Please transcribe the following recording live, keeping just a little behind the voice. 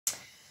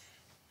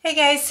Hey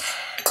guys,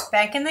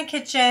 back in the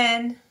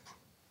kitchen.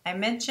 I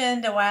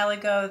mentioned a while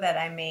ago that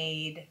I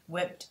made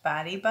whipped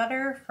body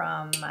butter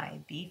from my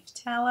beef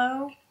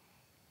tallow,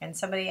 and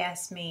somebody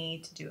asked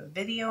me to do a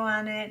video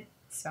on it,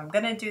 so I'm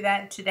going to do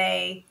that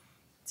today.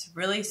 It's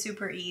really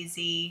super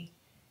easy,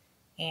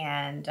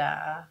 and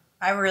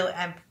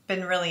I've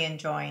been really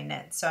enjoying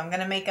it. So I'm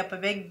going to make up a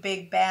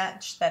big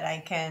batch that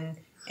I can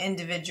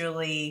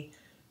individually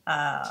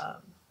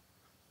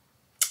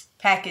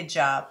package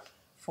up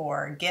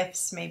for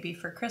gifts, maybe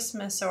for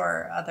Christmas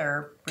or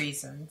other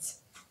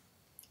reasons.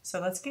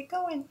 So let's get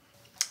going.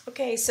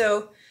 Okay,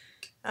 so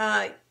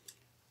I'm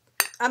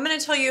going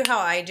to tell you how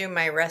I do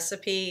my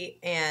recipe,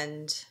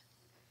 and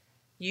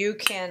you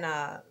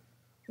can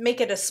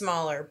make it a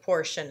smaller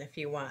portion if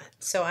you want.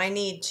 So I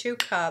need 2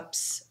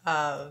 cups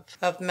of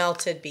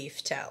melted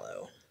beef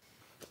tallow.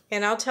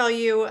 And I'll tell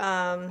you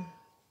the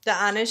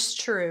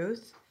honest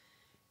truth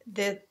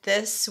that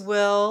this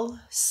will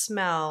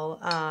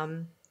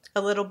smell a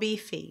little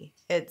beefy.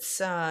 It's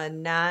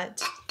not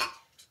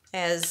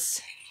as,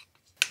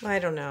 I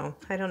don't know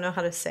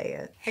how to say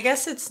it. I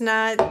guess it's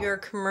not your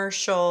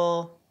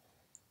commercial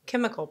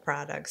chemical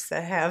products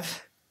that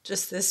have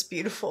just this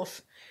beautiful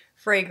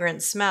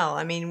fragrant smell.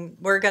 I mean,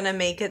 we're gonna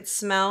make it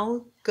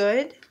smell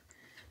good,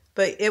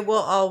 but it will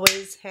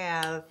always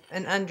have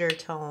an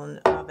undertone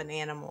of an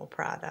animal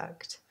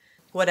product.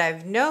 What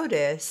I've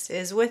noticed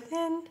is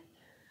within,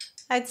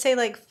 I'd say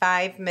like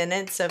 5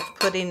 minutes of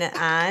putting it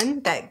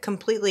on, that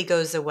completely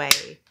goes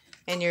away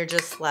and you're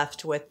just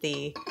left with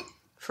the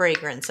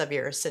fragrance of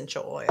your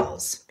essential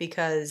oils,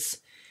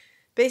 because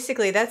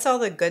basically that's all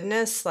the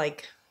goodness.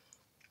 Like,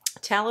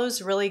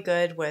 tallow's really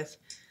good with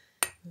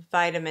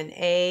vitamin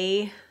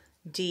A,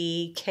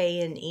 D,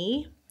 K, and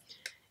E,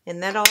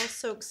 and that all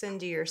soaks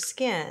into your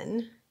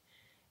skin,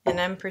 and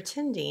I'm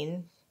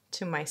pretending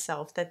to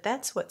myself that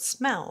that's what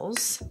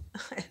smells.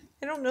 I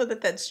don't know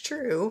that that's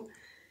true,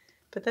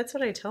 but that's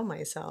what I tell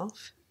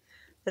myself,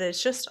 that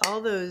it's just all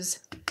those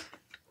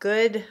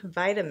good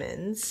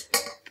vitamins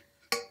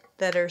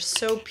that are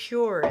so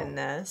pure in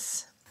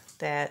this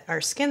that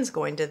our skin's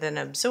going to then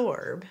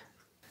absorb,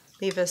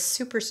 leave us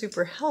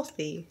super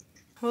healthy.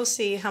 We'll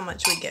see how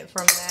much we get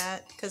from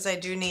that, because I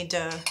do need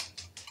to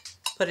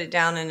put it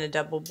down in a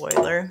double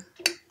boiler.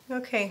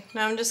 Okay,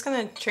 now I'm just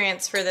going to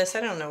transfer this.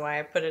 I don't know why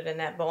I put it in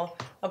that bowl.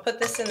 I'll put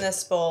this in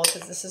this bowl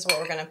because this is what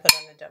we're going to put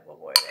on the double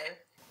boiler.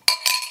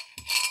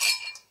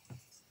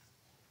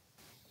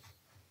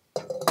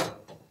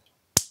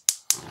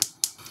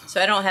 So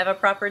I don't have a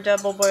proper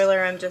double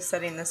boiler. I'm just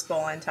setting this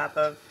bowl on top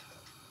of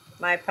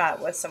my pot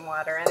with some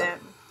water in it.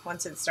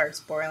 Once it starts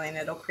boiling,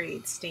 it'll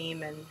create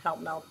steam and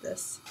help melt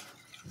this.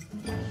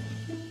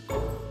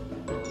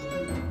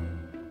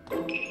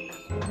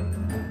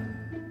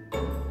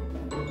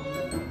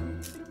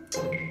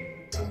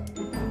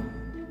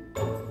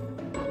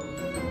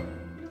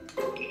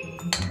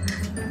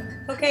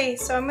 Okay,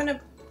 so I'm going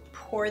to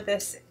pour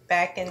this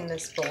back in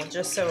this bowl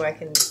just so I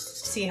can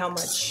see how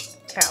much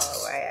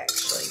tallow I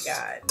actually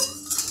got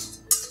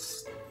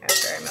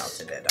after I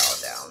melted it all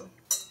down.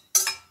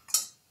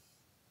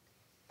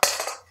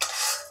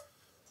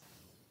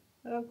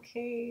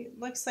 Okay,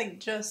 looks like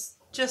just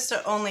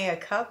only a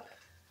cup.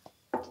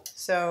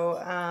 So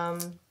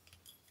I'm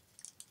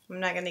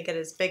not going to get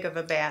as big of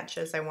a batch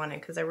as I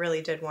wanted, because I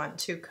really did want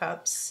 2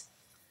 cups.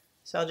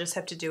 So I'll just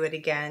have to do it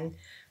again.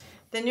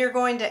 Then you're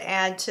going to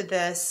add to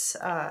this,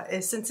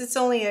 since it's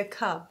only a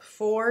cup,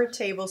 4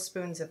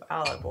 tablespoons of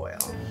olive oil.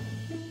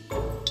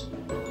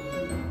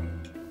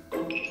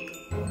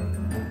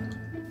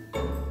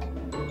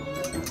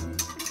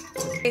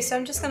 Okay, so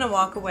I'm just going to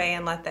walk away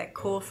and let that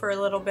cool for a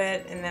little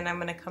bit, and then I'm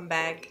going to come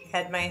back,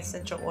 add my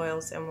essential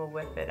oils, and we'll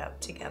whip it up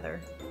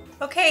together.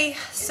 Okay,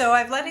 so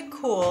I've let it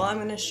cool. I'm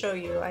going to show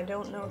you. I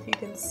don't know if you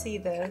can see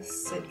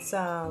this. It's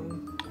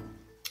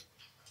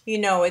you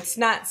know, it's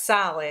not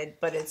solid,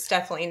 but it's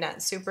definitely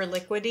not super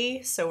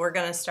liquidy. So we're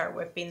going to start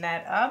whipping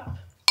that up.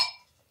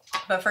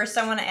 But first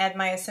I want to add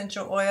my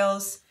essential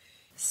oils.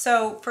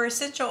 So for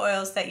essential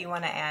oils that you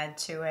want to add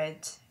to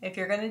it, if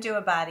you're going to do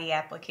a body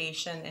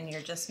application and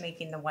you're just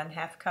making the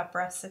 1/2 cup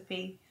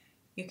recipe,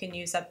 you can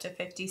use up to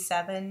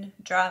 57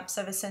 drops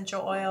of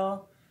essential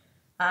oil.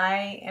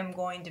 I am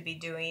going to be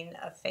doing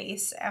a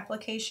face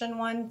application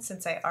one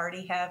since I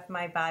already have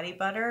my body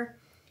butter.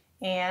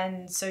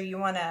 And so you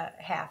want to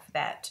half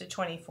that to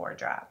 24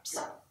 drops.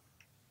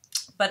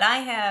 But I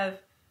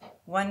have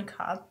 1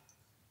 cup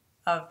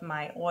of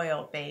my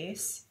oil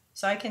base,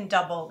 so I can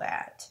double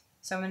that.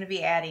 So I'm going to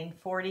be adding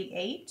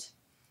 48.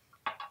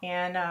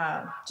 And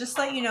just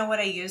let you know what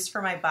I used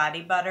for my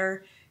body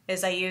butter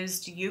is I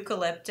used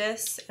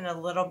eucalyptus and a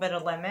little bit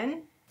of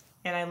lemon.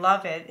 And I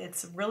love it.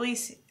 It's really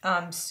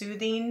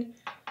soothing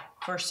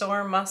for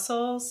sore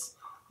muscles.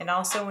 And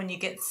also when you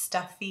get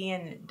stuffy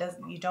and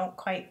you don't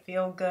quite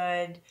feel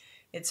good,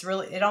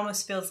 it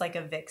almost feels like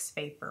a Vicks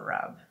vapor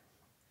rub.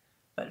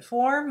 But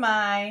for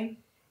my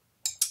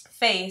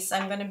face,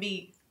 I'm going to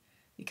be,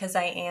 because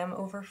I am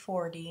over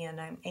 40 and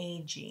I'm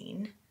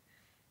aging,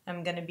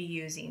 I'm going to be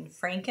using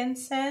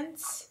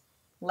frankincense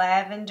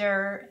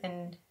lavender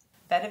and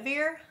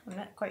vetiver. I'm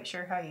not quite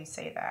sure how you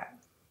say that.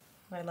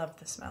 I love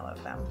the smell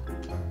of them.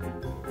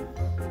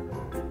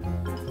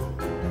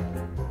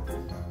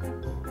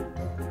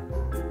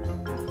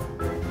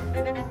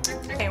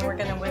 Okay, we're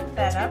gonna whip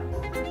that up.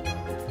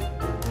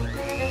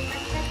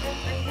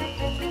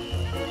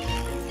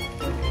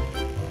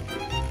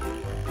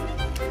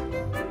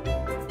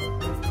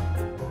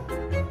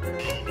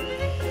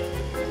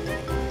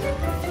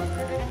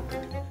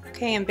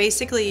 Okay, and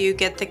basically you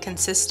get the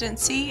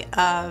consistency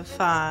of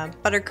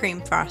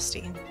buttercream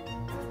frosting.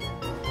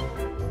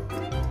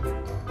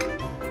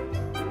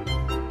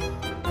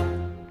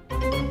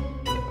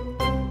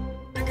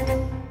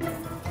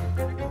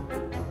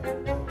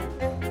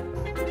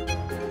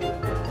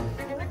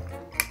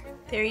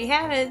 There you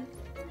have it.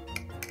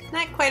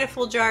 Not quite a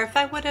full jar. If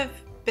I would have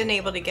been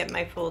able to get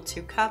my full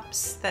 2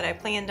 cups that I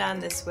planned on,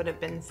 this would have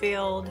been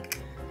filled.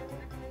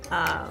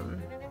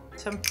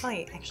 So I'm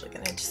probably actually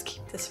gonna just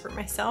keep this for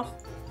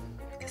myself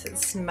because it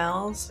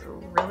smells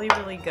really,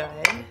 really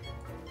good.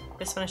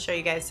 Just want to show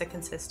you guys the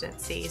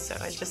consistency. So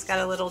I just got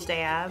a little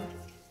dab.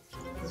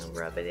 I'm gonna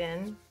rub it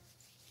in.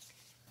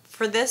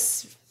 For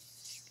this,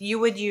 you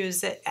would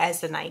use it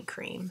as a night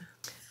cream.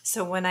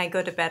 So when I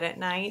go to bed at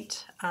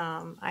night,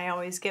 I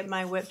always get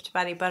my whipped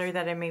body butter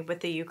that I made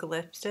with the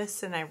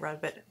eucalyptus and I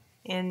rub it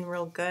in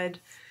real good,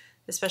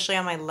 especially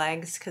on my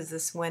legs because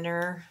this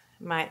winter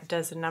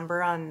does a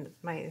number on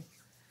my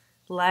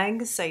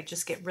legs. I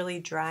just get really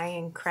dry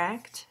and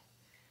cracked,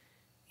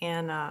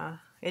 and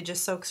it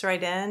just soaks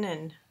right in,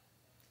 and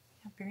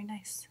yeah, very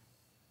nice.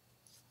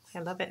 I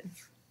love it.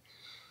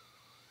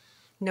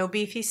 No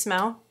beefy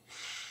smell.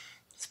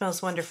 It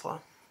smells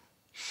wonderful.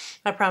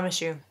 I promise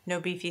you, no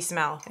beefy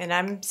smell, and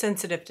I'm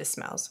sensitive to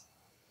smells.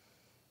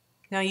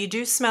 Now you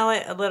do smell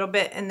it a little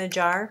bit in the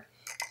jar,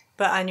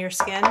 but on your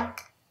skin,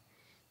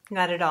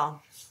 not at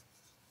all.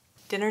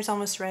 Dinner's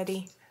almost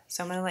ready,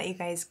 so I'm gonna let you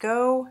guys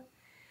go.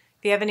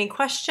 If you have any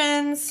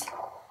questions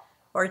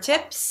or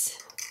tips,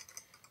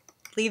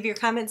 leave your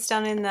comments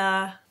down in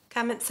the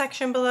comment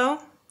section below.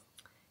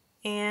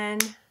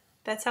 And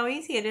that's how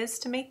easy it is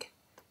to make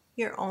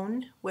your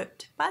own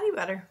whipped body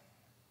butter.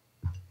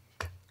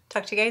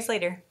 Talk to you guys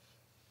later.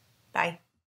 Bye.